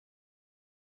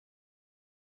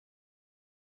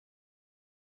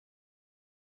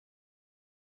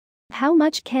How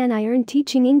much can I earn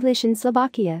teaching English in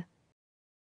Slovakia?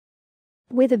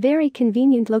 With a very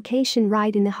convenient location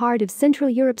right in the heart of Central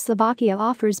Europe, Slovakia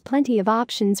offers plenty of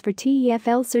options for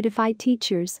TEFL certified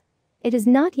teachers. It is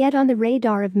not yet on the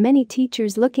radar of many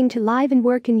teachers looking to live and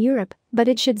work in Europe, but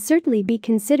it should certainly be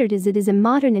considered as it is a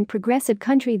modern and progressive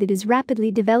country that is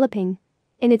rapidly developing.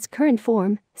 In its current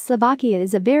form, Slovakia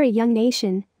is a very young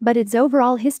nation, but its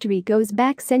overall history goes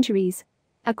back centuries.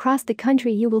 Across the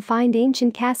country you will find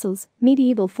ancient castles,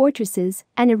 medieval fortresses,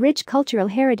 and a rich cultural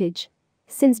heritage.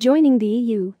 Since joining the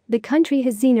EU, the country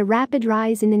has seen a rapid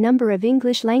rise in the number of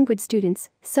English language students,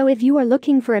 so if you are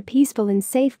looking for a peaceful and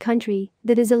safe country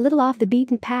that is a little off the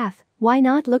beaten path, why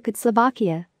not look at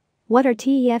Slovakia? What are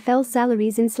TEFL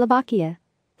salaries in Slovakia?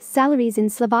 Salaries in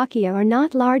Slovakia are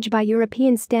not large by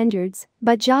European standards,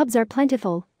 but jobs are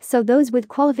plentiful, so those with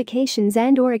qualifications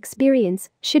and/or experience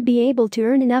should be able to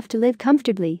earn enough to live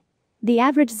comfortably. The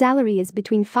average salary is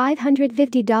between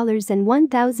 $550 and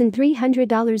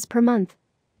 $1,300 per month.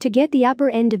 To get the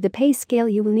upper end of the pay scale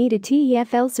you will need a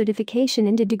TEFL certification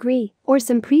and a degree, or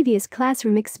some previous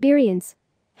classroom experience.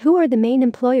 Who are the main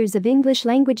employers of English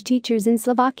language teachers in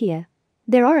Slovakia?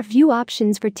 There are a few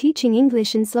options for teaching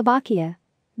English in Slovakia.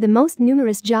 The most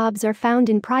numerous jobs are found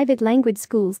in private language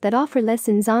schools that offer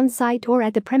lessons on-site or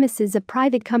at the premises of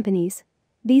private companies.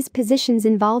 These positions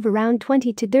involve around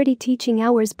 20 to 30 teaching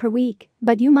hours per week,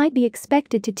 but you might be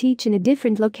expected to teach in a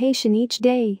different location each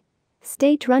day.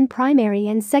 State-run primary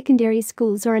and secondary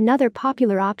schools are another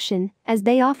popular option, as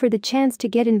they offer the chance to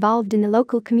get involved in the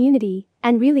local community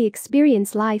and really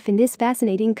experience life in this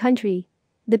fascinating country.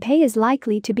 The pay is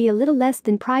likely to be a little less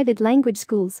than private language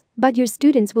schools, but your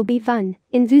students will be fun,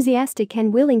 enthusiastic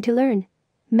and willing to learn.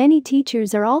 Many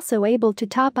teachers are also able to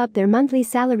top up their monthly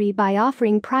salary by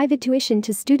offering private tuition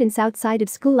to students outside of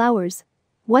school hours.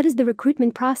 What is the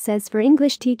recruitment process for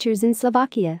English teachers in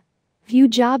Slovakia? Few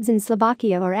jobs in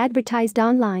Slovakia are advertised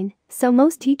online, so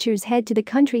most teachers head to the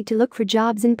country to look for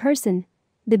jobs in person.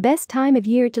 The best time of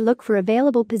year to look for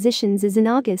available positions is in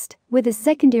August, with a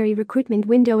secondary recruitment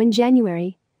window in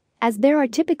January. As there are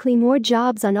typically more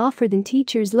jobs on offer than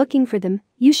teachers looking for them,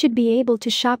 you should be able to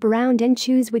shop around and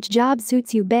choose which job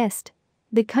suits you best.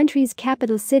 The country's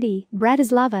capital city,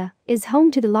 Bratislava, is home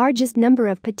to the largest number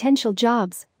of potential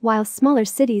jobs, while smaller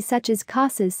cities such as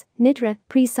Kosas, Nitra,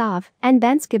 Prešov, and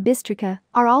Banska Bystrica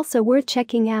are also worth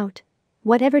checking out.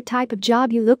 Whatever type of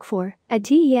job you look for, a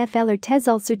TEFL or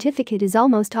TESOL certificate is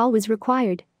almost always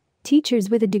required. Teachers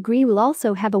with a degree will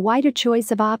also have a wider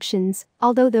choice of options,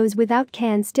 although those without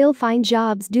can still find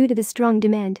jobs due to the strong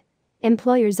demand.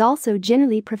 Employers also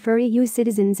generally prefer EU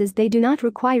citizens as they do not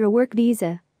require a work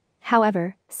visa.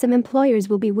 However, some employers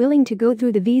will be willing to go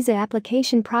through the visa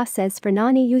application process for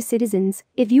non-EU citizens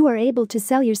if you are able to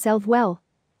sell yourself well.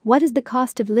 What is the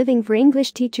cost of living for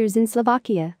English teachers in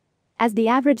Slovakia? As the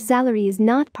average salary is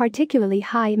not particularly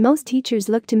high, most teachers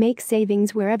look to make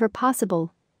savings wherever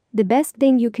possible. The best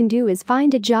thing you can do is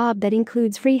find a job that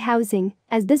includes free housing,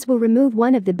 as this will remove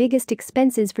one of the biggest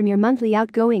expenses from your monthly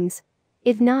outgoings.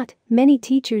 If not, many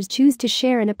teachers choose to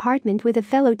share an apartment with a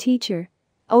fellow teacher.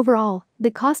 Overall,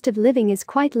 the cost of living is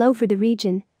quite low for the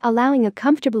region, allowing a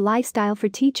comfortable lifestyle for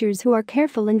teachers who are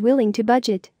careful and willing to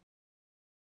budget.